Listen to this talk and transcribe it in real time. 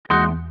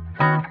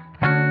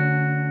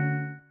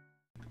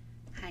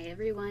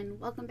everyone,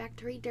 welcome back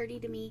to Read Dirty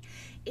to Me.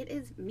 It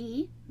is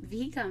me,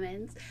 V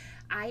Cummins.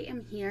 I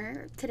am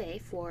here today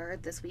for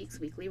this week's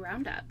weekly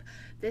roundup.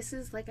 This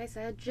is, like I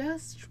said,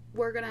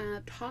 we're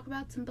gonna talk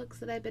about some books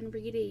that I've been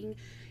reading,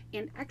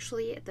 and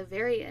actually at the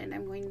very end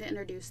I'm going to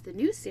introduce the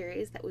new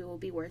series that we will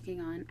be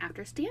working on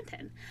after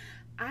Stanton.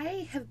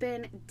 I have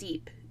been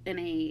deep in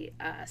a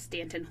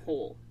Stanton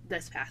hole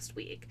this past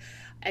week.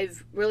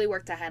 I've really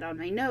worked ahead on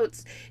my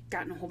notes,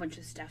 gotten a whole bunch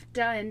of stuff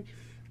done.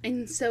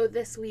 And so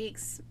this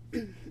week's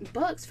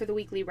books for the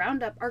weekly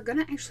roundup are going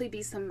to actually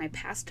be some of my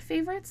past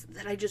favorites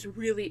that I just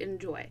really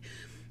enjoy.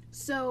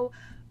 So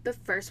the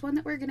first one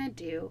that we're going to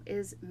do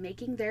is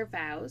Making Their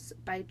Vows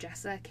by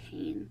Jessa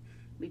Cain.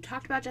 We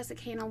talked about Jessa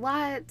Cain a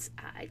lot.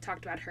 I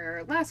talked about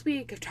her last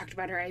week. I've talked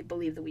about her, I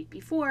believe, the week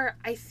before.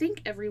 I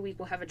think every week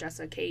we'll have a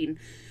Jessa Cain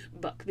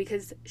book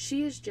because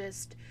she is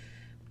just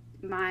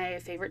my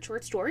favorite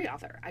short story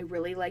author. I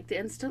really like The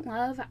Instant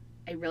Love.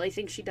 I really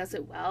think she does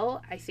it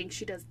well. I think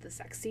she does the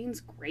sex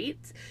scenes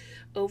great.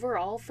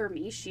 Overall, for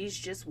me, she's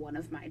just one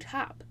of my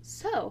top.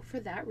 So,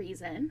 for that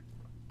reason,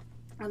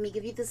 let me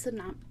give you the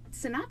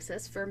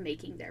synopsis for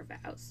Making Their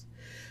Vows.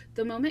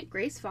 The moment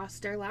Grace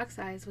Foster locks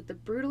eyes with the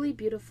brutally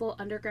beautiful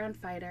underground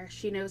fighter,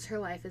 she knows her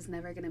life is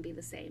never going to be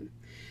the same.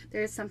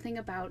 There is something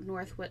about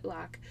North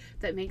Whitlock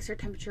that makes her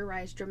temperature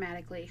rise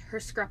dramatically,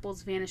 her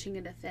scruples vanishing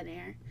into thin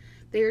air.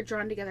 They are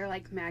drawn together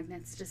like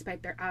magnets,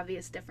 despite their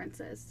obvious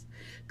differences.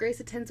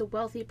 Grace attends a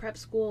wealthy prep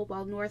school,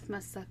 while North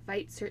must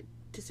fight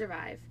to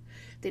survive.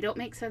 They don't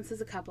make sense as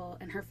a couple,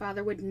 and her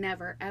father would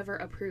never, ever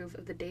approve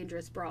of the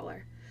dangerous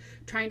brawler.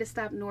 Trying to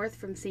stop North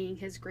from seeing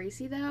his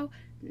Gracie, though?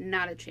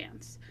 Not a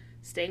chance.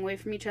 Staying away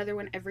from each other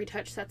when every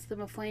touch sets them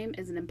aflame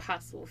is an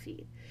impossible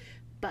feat.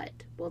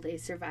 But will they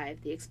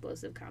survive the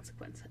explosive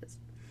consequences?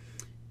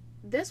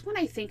 This one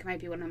I think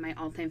might be one of my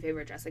all-time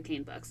favorite Jessa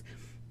Cain books.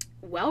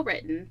 Well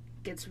written,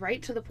 gets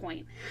right to the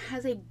point,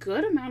 has a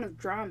good amount of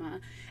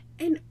drama,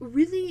 and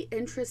really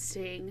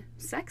interesting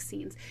sex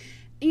scenes.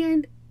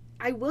 And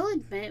I will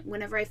admit,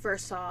 whenever I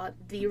first saw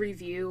the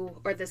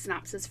review or the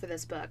synopsis for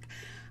this book,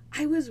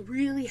 I was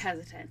really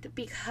hesitant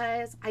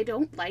because I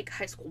don't like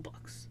high school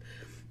books.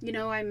 You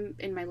know, I'm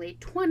in my late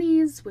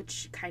 20s,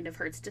 which kind of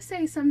hurts to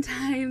say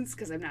sometimes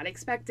because I'm not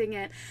expecting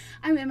it.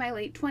 I'm in my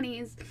late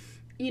 20s.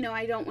 You know,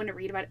 I don't want to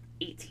read about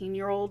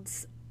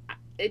 18-year-olds.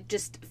 It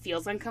just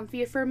feels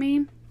uncomfy for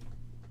me.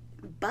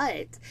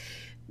 But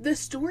the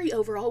story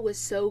overall was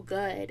so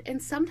good.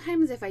 And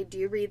sometimes if I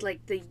do read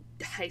like the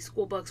high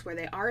school books where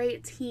they are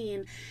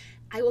 18,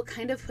 I will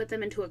kind of put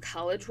them into a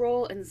college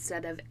role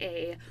instead of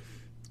a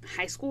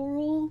high school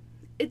role.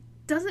 It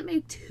doesn't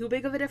make too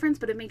big of a difference,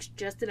 but it makes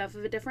just enough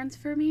of a difference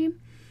for me.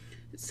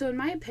 So in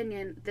my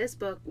opinion, this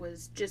book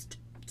was just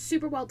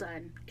super well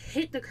done.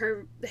 Hit the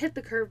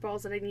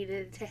curveballs that I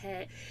needed it to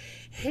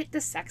hit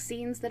the sex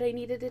scenes that I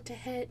needed it to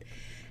hit.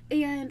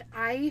 And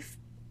I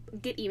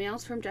get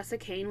emails from Jessa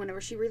Cain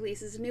whenever she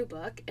releases a new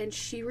book, and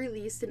she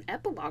released an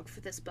epilogue for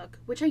this book,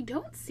 which I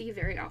don't see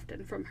very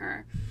often from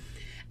her.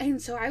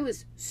 And so I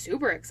was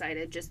super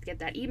excited just to get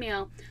that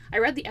email. I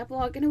read the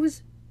epilogue and it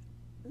was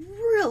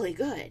really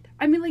good.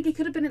 I mean, like, it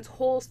could have been its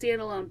whole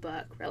standalone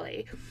book,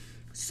 really.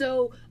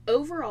 So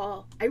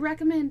overall, I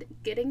recommend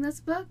getting this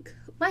book.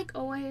 Like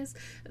always,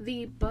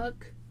 the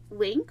book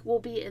link will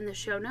be in the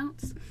show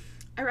notes.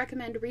 I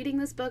recommend reading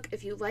this book.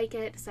 If you like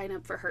it, sign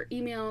up for her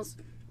emails,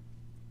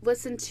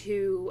 listen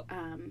to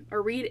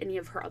or read any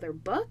of her other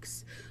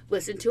books,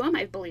 listen to them.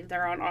 I believe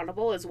they're on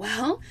Audible as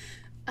well.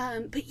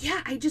 But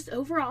yeah, I just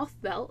overall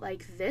felt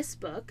like this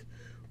book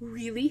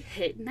really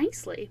hit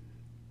nicely.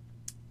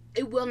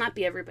 It will not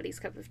be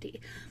everybody's cup of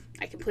tea.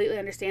 I completely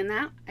understand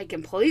that. I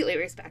completely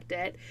respect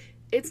it.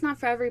 It's not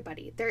for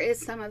everybody. There is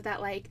some of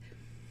that like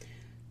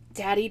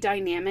daddy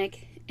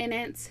dynamic in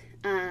it,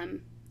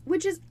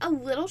 which is a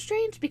little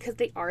strange because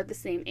they are the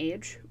same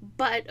age,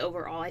 but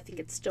overall I think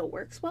it still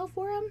works well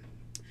for them.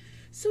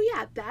 So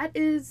yeah, that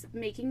is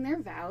Making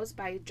Their Vows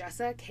by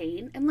Jessa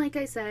Cain. And like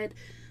I said,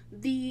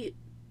 the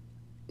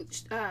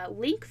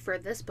link for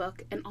this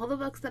book and all the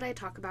books that I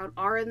talk about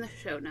are in the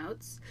show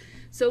notes.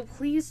 So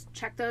please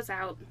check those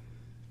out.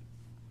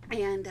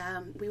 And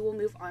we will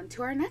move on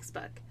to our next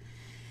book.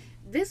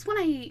 This one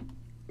I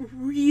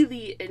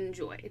really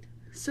enjoyed.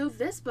 So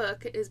this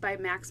book is by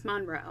Max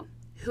Monroe,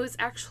 who is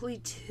actually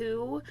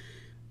two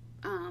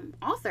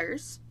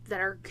authors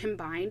that are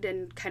combined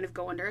and kind of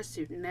go under a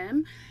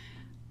pseudonym.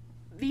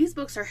 These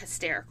books are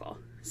hysterical.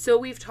 So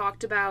we've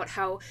talked about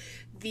how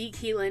V.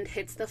 Keeland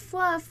hits the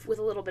fluff with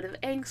a little bit of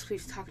angst.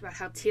 We've talked about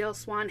how T.L.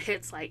 Swan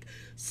hits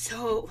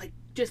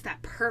just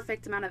that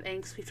perfect amount of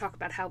angst. We've talked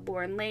about how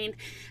Lauren Lane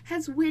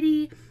has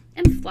witty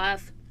and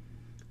fluff.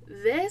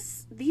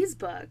 These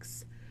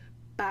books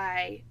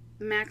by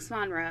Max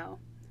Monroe,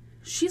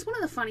 she's one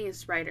of the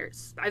funniest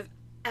writers I've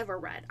ever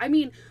read. I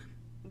mean,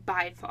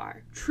 by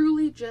far.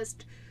 Truly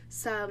just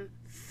some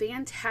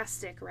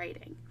fantastic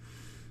writing.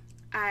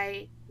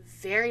 I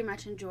very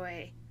much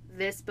enjoy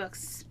this book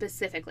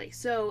specifically.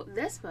 So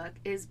this book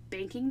is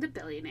Banking the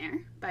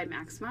Billionaire by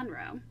Max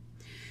Monroe.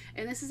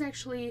 And this is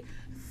actually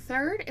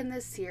third in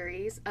this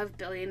series of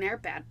Billionaire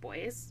Bad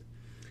Boys.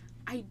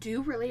 I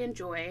do really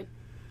enjoy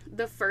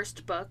the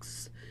first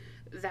books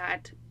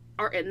that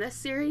are in this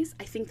series.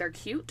 I think they're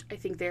cute. I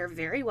think they're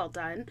very well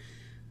done.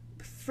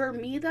 For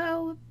me,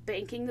 though,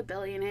 Banking the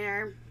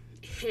Billionaire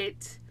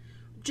hit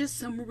just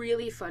some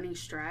really funny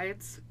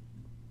strides.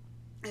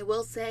 I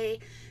will say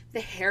the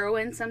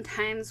heroine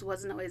sometimes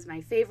wasn't always my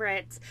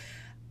favorite,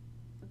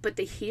 but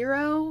the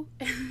hero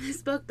in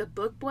this book, the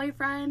book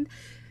boyfriend,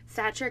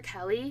 Thatcher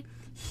Kelly,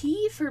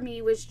 he for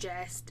me was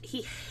just,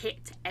 he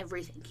hit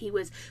everything. He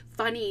was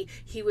funny,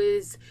 he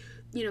was,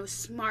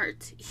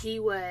 smart, he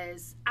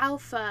was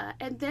alpha,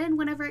 and then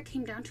whenever it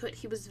came down to it,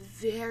 he was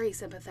very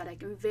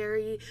sympathetic and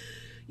very,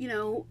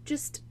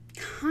 just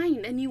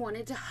kind, and you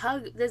wanted to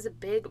hug this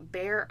big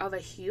bear of a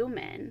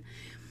human.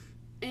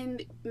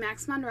 And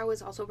Max Monroe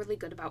is also really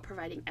good about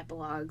providing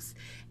epilogues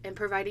and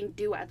providing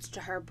duets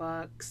to her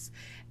books.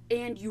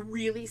 And you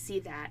really see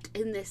that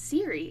in this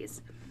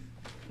series.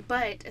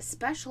 But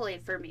especially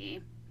for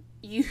me,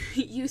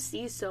 you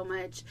see so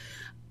much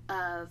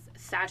of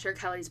Thatcher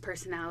Kelly's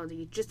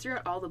personality just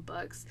throughout all the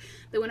books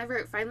that whenever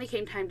it finally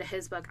came time to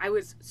his book, I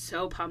was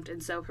so pumped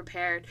and so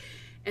prepared.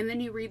 And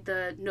then you read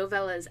the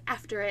novellas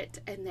after it,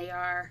 and they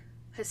are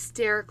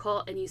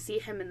hysterical, and you see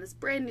him in this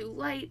brand new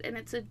light, and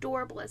it's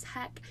adorable as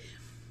heck.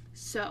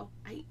 So,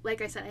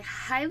 like I said, I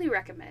highly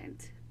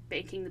recommend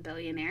Banking the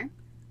Billionaire.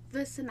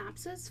 The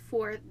synopsis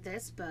for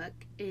this book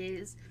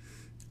is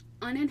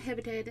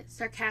uninhibited,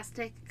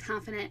 sarcastic,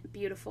 confident,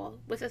 beautiful,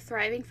 with a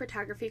thriving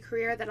photography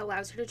career that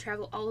allows her to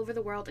travel all over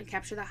the world and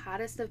capture the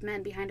hottest of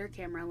men behind her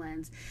camera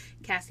lens.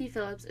 Cassie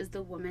Phillips is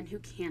the woman who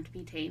can't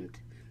be tamed.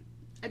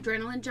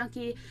 Adrenaline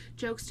junkie,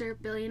 jokester,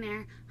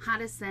 billionaire,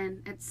 hot as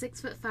sin, at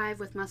 6'5"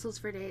 with muscles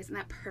for days and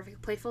that perfect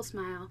playful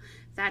smile,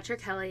 Thatcher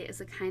Kelly is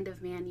the kind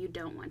of man you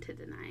don't want to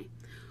deny.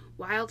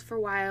 Wild for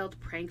wild,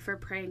 prank for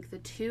prank, the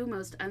two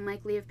most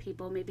unlikely of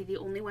people may be the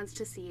only ones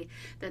to see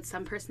that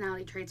some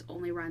personality traits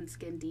only run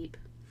skin deep.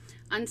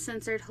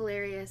 Uncensored,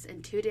 hilarious,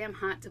 and too damn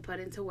hot to put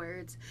into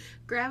words.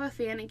 Grab a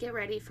fan and get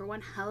ready for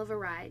one hell of a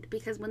ride,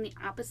 because when the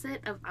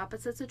opposite of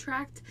opposites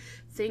attract,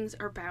 things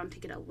are bound to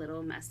get a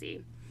little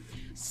messy.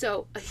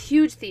 So, a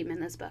huge theme in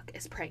this book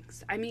is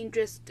pranks. I mean,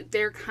 just,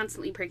 they're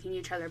constantly pranking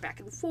each other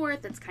back and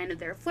forth. It's kind of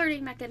their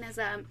flirting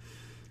mechanism.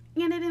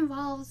 And it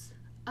involves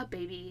a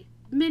baby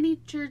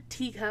miniature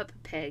teacup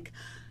pig.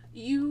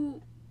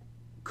 You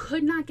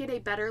could not get a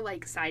better,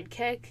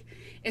 sidekick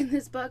in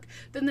this book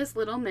than this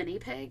little mini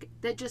pig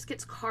that just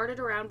gets carted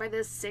around by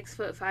this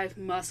 6'5"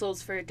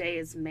 muscles for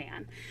days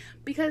man.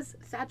 Because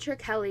Thatcher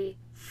Kelly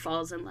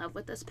falls in love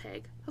with this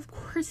pig. Of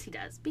course he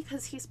does,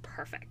 because he's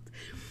perfect.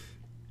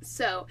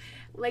 So,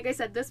 like I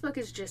said, this book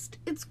is just,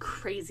 it's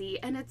crazy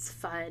and it's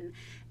fun.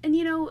 And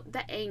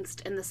the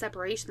angst and the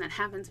separation that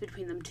happens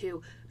between them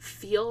two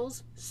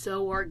feels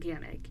so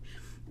organic.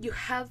 You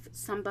have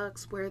some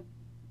books where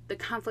the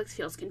conflict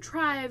feels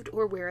contrived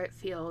or where it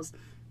feels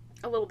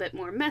a little bit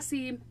more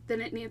messy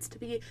than it needs to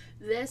be.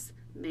 This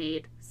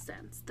made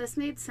sense. This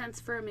made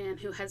sense for a man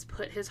who has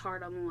put his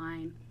heart on the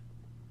line,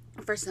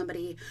 for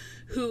somebody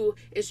who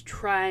is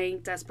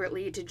trying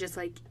desperately to just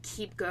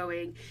keep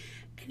going.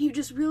 And you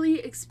just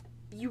really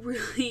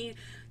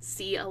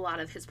see a lot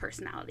of his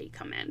personality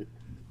come in.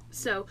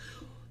 So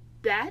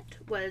that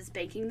was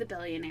Banking the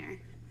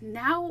Billionaire.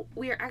 Now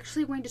we are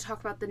actually going to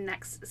talk about the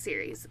next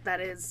series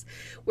that is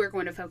we're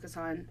going to focus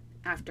on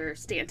after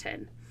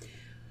Stanton.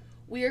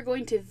 We are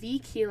going to V.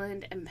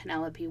 Keeland and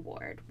Penelope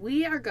Ward.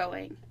 We are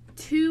going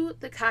to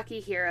the Cocky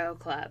Hero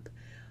Club.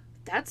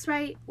 That's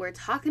right, we're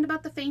talking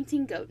about the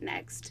Fainting Goat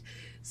next.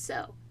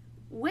 So,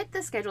 with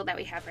the schedule that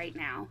we have right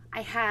now,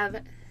 I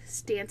have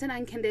Stanton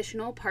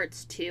Unconditional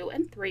Parts 2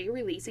 and 3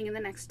 releasing in the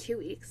next 2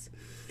 weeks.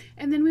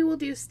 And then we will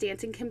do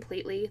Stanton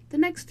Completely the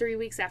next 3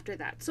 weeks after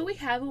that. So we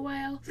have a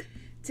while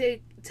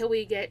till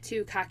we get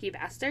to Cocky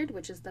Bastard,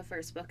 which is the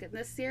first book in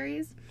this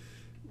series.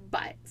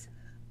 But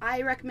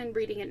I recommend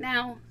reading it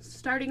now,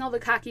 starting all the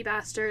Cocky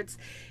Bastards,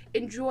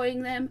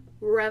 enjoying them,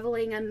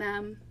 reveling in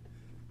them,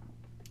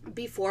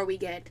 before we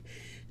get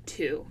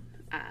to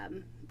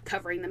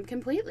covering them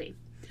completely.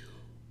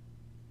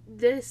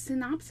 The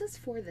synopsis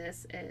for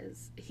this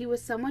is, he was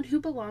someone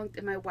who belonged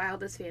in my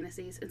wildest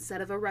fantasies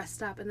instead of a rest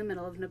stop in the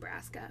middle of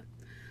Nebraska.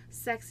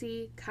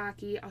 Sexy,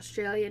 cocky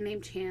Australian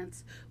named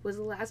Chance was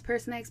the last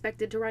person I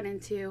expected to run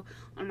into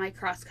on my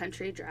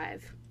cross-country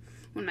drive.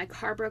 When my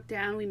car broke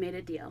down, we made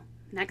a deal.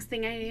 Next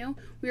thing I knew,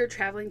 we were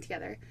traveling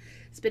together,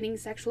 spending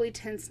sexually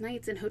tense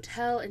nights in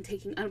hotel and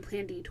taking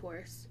unplanned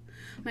detours.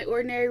 My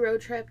ordinary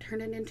road trip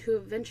turned into an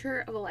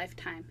adventure of a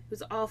lifetime. It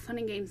was all fun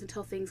and games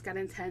until things got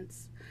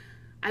intense.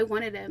 I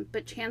wanted him,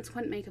 but Chance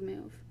wouldn't make a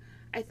move.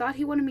 I thought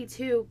he wanted me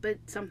too, but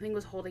something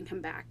was holding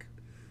him back.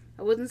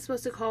 I wasn't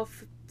supposed to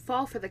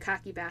fall for the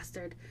cocky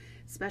bastard,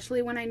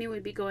 especially when I knew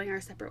we'd be going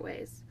our separate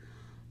ways.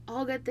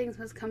 All good things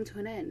must come to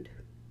an end,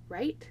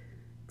 right?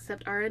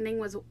 Except our ending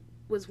was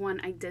one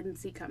I didn't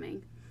see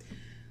coming.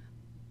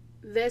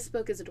 This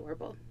book is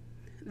adorable.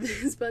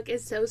 This book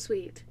is so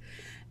sweet.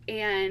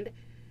 And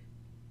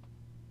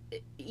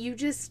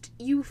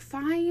you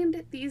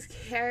find these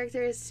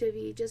characters to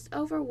be just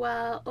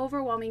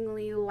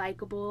overwhelmingly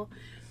likable.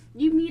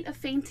 You meet a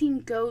fainting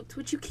goat,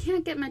 which you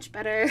can't get much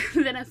better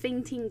than a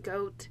fainting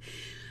goat.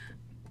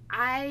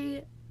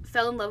 I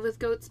fell in love with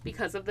goats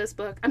because of this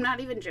book. I'm not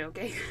even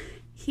joking.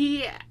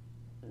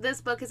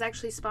 This book has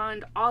actually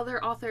spawned all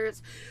their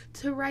authors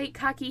to write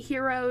Cocky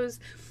Heroes.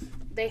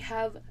 They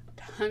have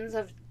tons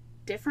of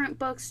different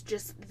books,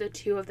 just the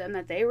two of them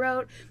that they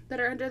wrote, that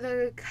are under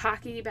the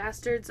Cocky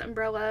Bastards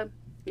umbrella.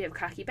 You have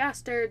Cocky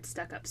Bastard,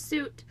 Stuck Up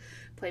Suit,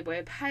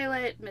 Playboy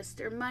Pilot,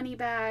 Mr.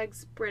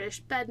 Moneybags,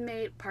 British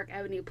Bedmate, Park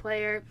Avenue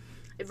Player.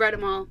 I've read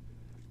them all.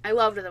 I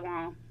loved them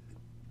all.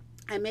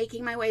 I'm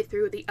making my way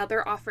through the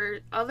other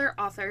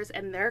authors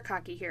and their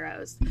Cocky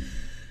Heroes.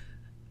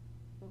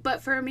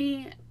 But for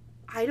me,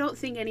 I don't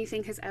think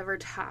anything has ever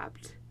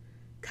topped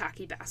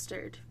Cocky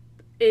Bastard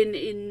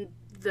in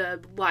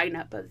the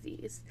lineup of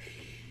these.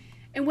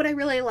 And what I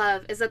really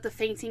love is that the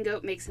fainting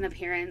goat makes an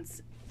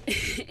appearance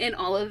in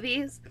all of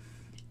these.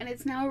 And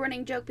it's now a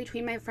running joke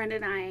between my friend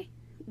and I.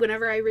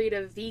 Whenever I read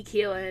a V.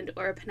 Keeland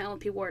or a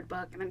Penelope Ward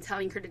book and I'm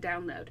telling her to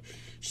download,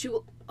 she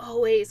will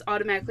always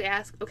automatically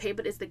ask, okay,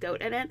 but is the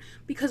goat in it?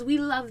 Because we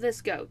love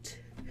this goat.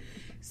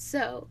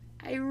 So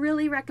I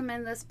really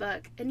recommend this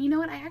book. And you know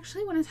what? I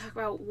actually want to talk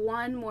about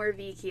one more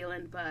V.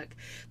 Keeland book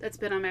that's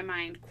been on my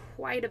mind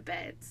quite a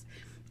bit.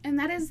 And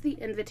that is The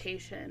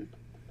Invitation.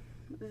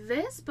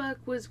 This book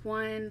was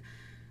one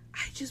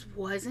I just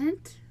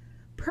wasn't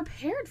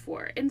prepared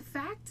for. In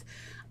fact,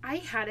 I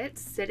had it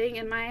sitting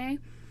in my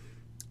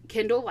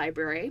Kindle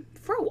library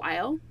for a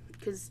while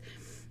because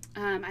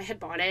I had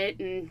bought it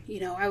and,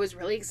 I was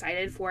really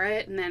excited for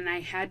it. And then I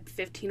had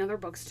 15 other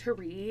books to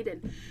read.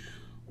 And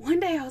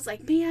one day I was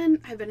like, man,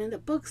 I've been in a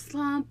book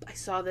slump. I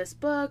saw this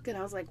book and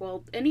I was like,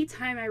 well,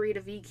 anytime I read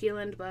a V.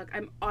 Keeland book,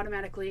 I'm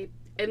automatically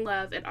in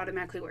love. It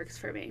automatically works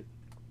for me.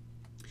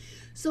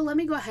 So let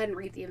me go ahead and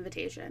read The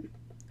Invitation.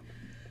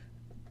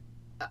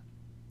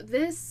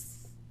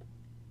 This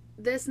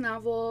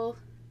novel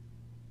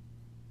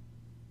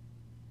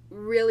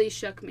really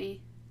shook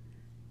me.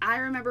 I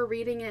remember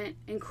reading it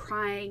and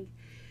crying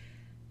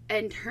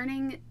and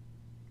turning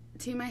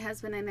to my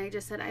husband and I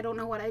just said, I don't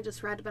know what I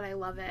just read, but I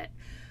love it.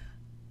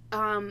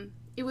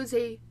 It was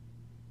it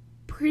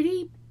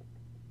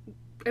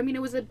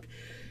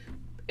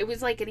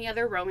was like any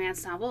other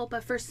romance novel,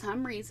 but for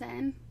some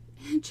reason,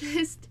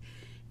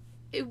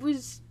 it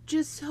was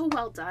just so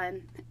well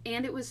done,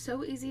 and it was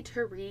so easy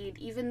to read,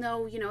 even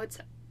though, it's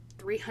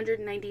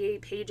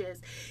 398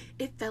 pages.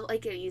 It felt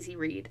like an easy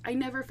read. I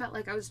never felt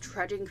like I was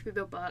trudging through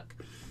the book,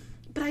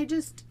 but I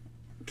just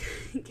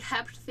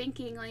kept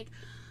thinking, like,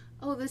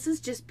 oh, this is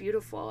just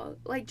beautiful.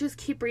 Like, just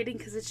keep reading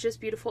because it's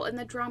just beautiful, and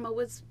the drama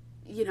was,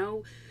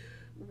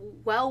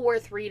 well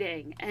worth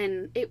reading,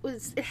 and it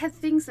had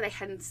things that I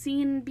hadn't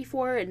seen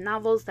before in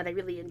novels that I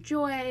really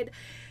enjoyed.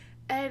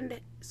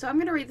 And so I'm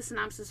going to read the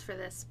synopsis for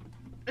this.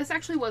 This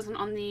actually wasn't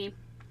on the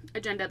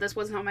agenda. This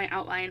wasn't on my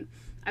outline.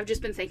 I've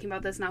just been thinking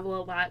about this novel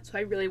a lot, so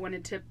I really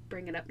wanted to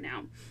bring it up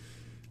now.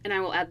 And I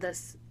will add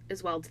this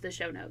as well to the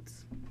show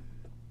notes.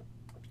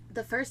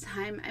 The first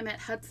time I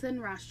met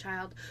Hudson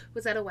Rothschild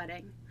was at a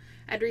wedding.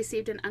 I'd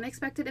received an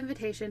unexpected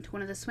invitation to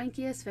one of the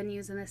swankiest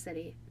venues in the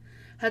city.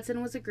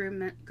 Hudson was a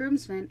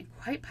groomsman and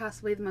quite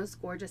possibly the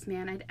most gorgeous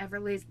man I'd ever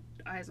laid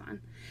eyes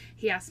on.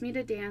 He asked me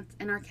to dance,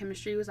 and our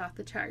chemistry was off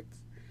the charts.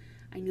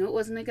 I knew it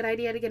wasn't a good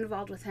idea to get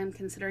involved with him,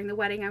 considering the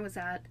wedding I was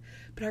at,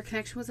 but our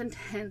connection was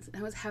intense, and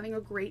I was having a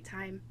great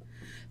time.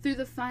 Though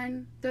the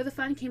fun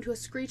came to a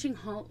screeching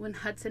halt when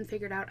Hudson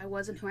figured out I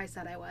wasn't who I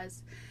said I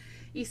was.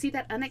 You see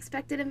that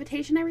unexpected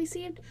invitation I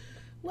received?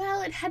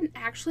 Well, it hadn't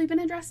actually been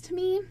addressed to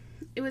me.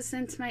 It was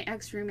sent to my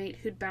ex-roommate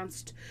who'd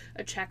bounced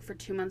a check for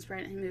 2 months'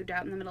 rent and moved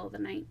out in the middle of the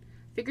night.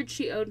 Figured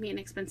she owed me an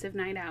expensive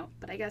night out,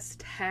 but I guess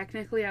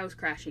technically I was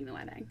crashing the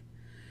wedding.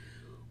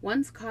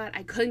 Once caught,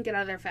 I couldn't get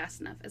out of there fast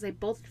enough. As I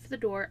bolted for the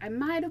door, I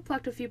might have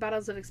plucked a few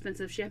bottles of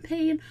expensive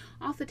champagne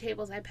off the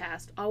tables I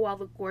passed, all while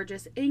the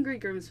gorgeous, angry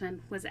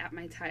groomsman was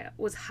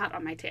hot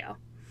on my tail.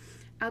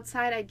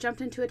 Outside, I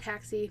jumped into a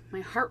taxi.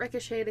 My heart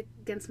ricocheted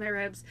against my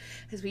ribs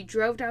as we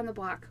drove down the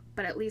block,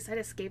 but at least I'd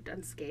escaped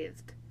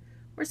unscathed.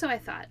 Or so I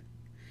thought,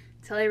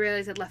 till I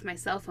realized I'd left my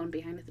cell phone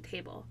behind at the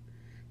table.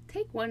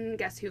 Take one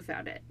guess who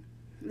found it.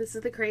 This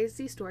is the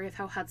crazy story of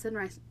how Hudson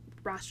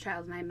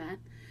Rothschild and I met.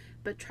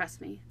 But trust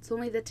me, it's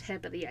only the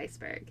tip of the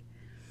iceberg.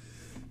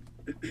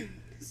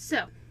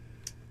 So,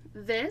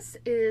 this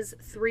is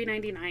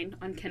 $3.99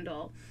 on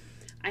Kindle.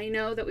 I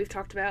know that we've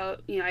talked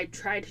about, I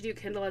tried to do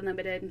Kindle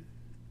Unlimited.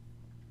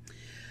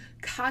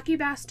 Cocky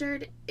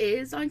Bastard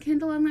is on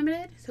Kindle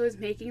Unlimited, so is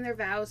Making Their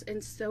Vows,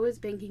 and so is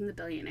Banking the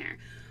Billionaire.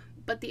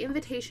 But The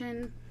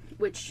Invitation,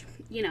 which,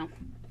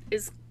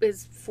 is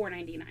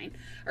 $4.99,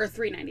 or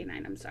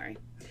 $3.99, I'm sorry.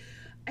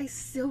 I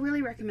still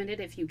really recommend it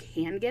if you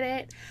can get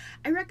it.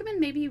 I recommend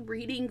maybe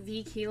reading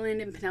V.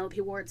 Keeland and Penelope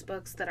Ward's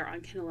books that are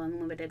on Kindle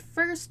Unlimited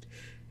first.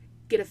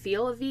 Get a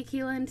feel of V.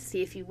 Keeland,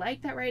 see if you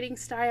like that writing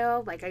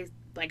style. Like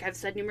I've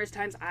said numerous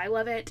times, I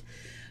love it.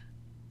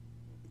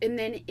 And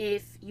then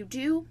if you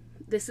do,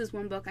 this is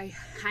one book I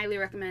highly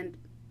recommend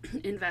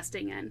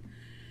investing in.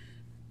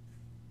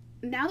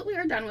 Now that we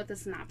are done with the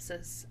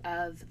synopsis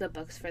of the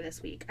books for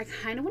this week, I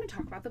kind of want to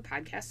talk about the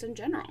podcast in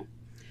general.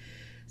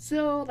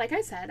 So, like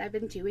I said, I've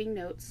been doing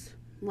notes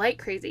like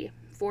crazy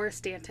for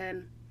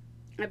Stanton.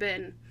 I've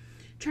been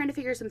trying to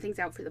figure some things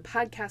out for the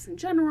podcast in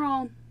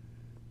general,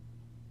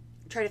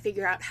 try to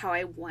figure out how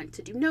I want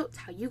to do notes,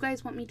 how you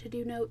guys want me to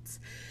do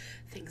notes,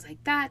 things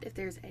like that. If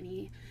there's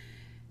any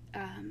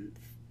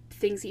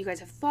things that you guys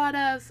have thought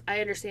of, I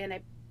understand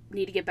I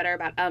need to get better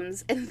about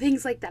and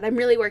things like that. I'm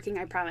really working,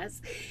 I promise.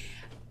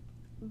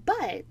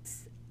 But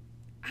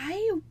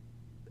I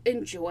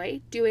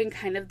enjoy doing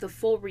kind of the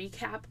full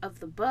recap of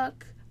the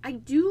book. I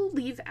do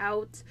leave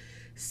out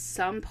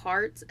some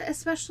parts,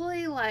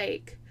 especially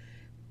like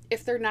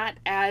if they're not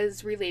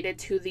as related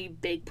to the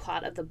big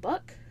plot of the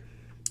book.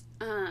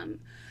 And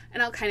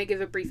I'll kind of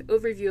give a brief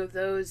overview of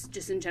those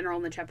just in general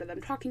in the chapter that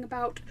I'm talking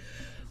about.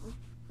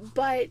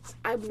 But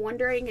I'm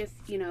wondering if,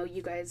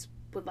 you guys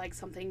would like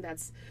something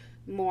that's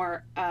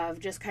more of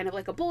just kind of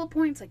like a bullet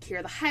points, like here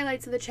are the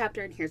highlights of the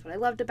chapter and here's what I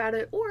loved about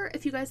it, or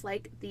if you guys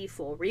like the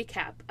full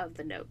recap of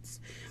the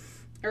notes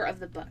or of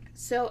the book.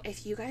 So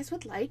if you guys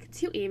would like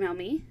to email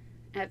me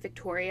at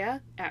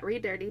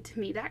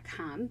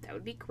victoria@readdirtytome.com, that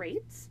would be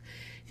great.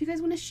 If you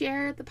guys want to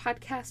share the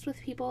podcast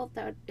with people,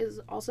 that is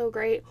also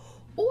great.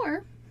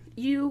 Or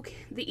the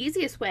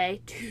easiest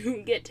way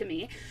to get to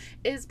me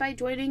is by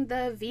joining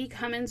the V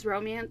Cummins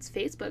Romance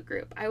Facebook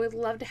group. I would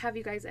love to have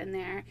you guys in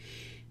there.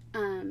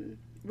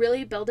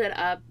 Really build it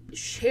up,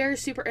 share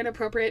super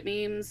inappropriate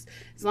memes,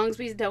 as long as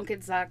we don't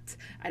get sucked,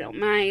 I don't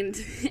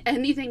mind,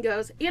 anything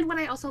goes. And what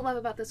I also love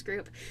about this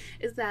group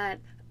is that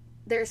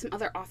there are some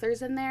other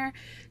authors in there,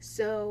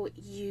 so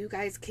you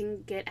guys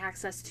can get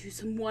access to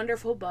some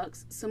wonderful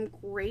books, some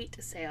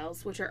great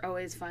sales, which are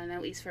always fun,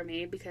 at least for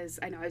me, because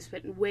I know I've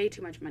spent way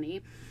too much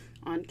money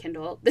on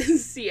Kindle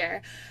this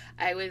year.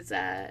 I was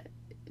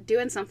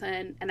doing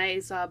something, and I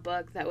saw a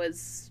book that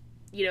was,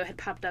 had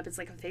popped up as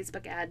like a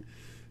Facebook ad,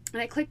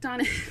 and I clicked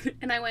on it,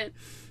 and I went,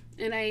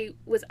 and I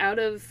was out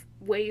of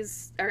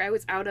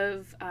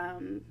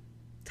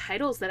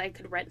titles that I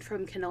could rent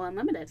from Kindle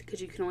Unlimited,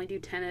 because you can only do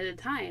 10 at a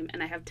time,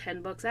 and I have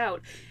 10 books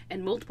out,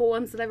 and multiple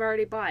ones that I've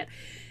already bought,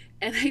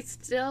 and I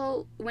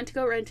still went to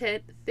go rent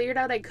it, figured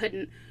out I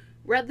couldn't,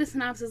 read the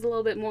synopsis a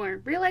little bit more,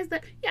 realized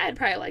that, yeah, I'd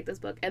probably like this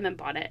book, and then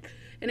bought it,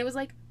 and it was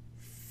like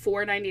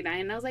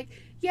 $4.99, and I was like,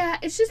 yeah,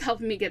 it's just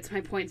helping me get to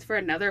my points for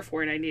another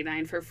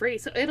 $4.99 for free,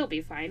 so it'll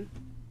be fine.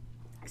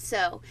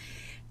 So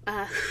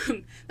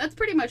that's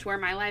pretty much where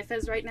my life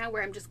is right now,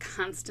 where I'm just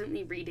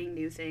constantly reading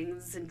new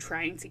things and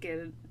trying to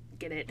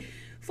get it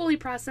fully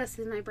processed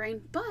in my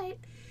brain. But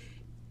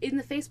in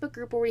the Facebook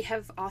group where we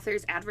have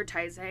authors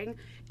advertising,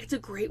 it's a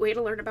great way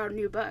to learn about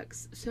new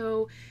books.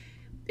 So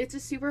it's a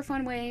super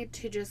fun way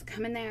to just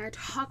come in there,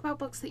 talk about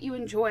books that you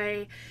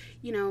enjoy.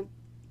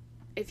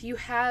 If you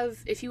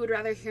would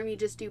rather hear me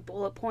just do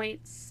bullet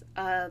points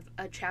of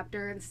a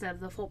chapter instead of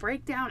the full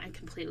breakdown, I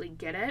completely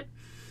get it.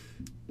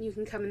 You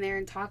can come in there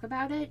and talk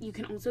about it. You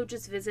can also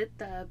just visit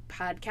the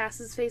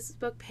podcast's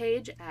Facebook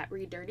page at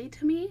Read Dirty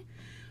to Me.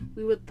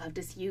 We would love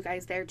to see you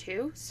guys there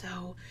too.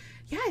 So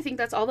yeah, I think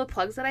that's all the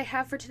plugs that I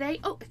have for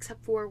today. Oh,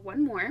 except for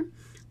one more.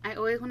 I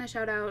always want to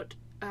shout out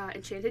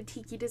Enchanted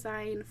Tiki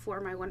Design for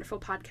my wonderful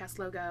podcast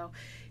logo.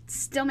 It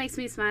still makes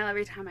me smile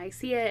every time I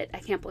see it. I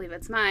can't believe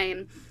it's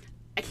mine.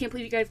 I can't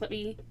believe you guys let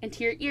me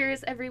into your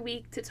ears every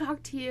week to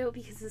talk to you,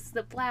 because this is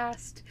a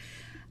blast.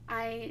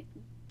 I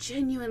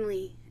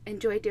genuinely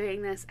enjoy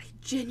doing this. I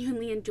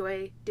genuinely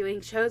enjoy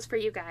doing shows for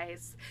you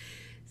guys.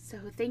 So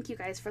thank you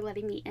guys for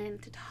letting me in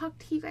to talk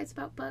to you guys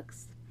about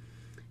books.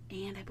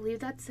 And I believe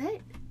that's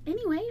it.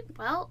 Anyway,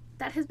 well,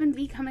 that has been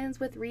V Cummins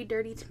with Read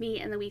Dirty to Me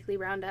and the Weekly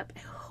Roundup. I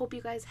hope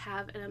you guys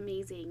have an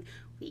amazing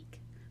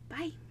week.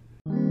 Bye.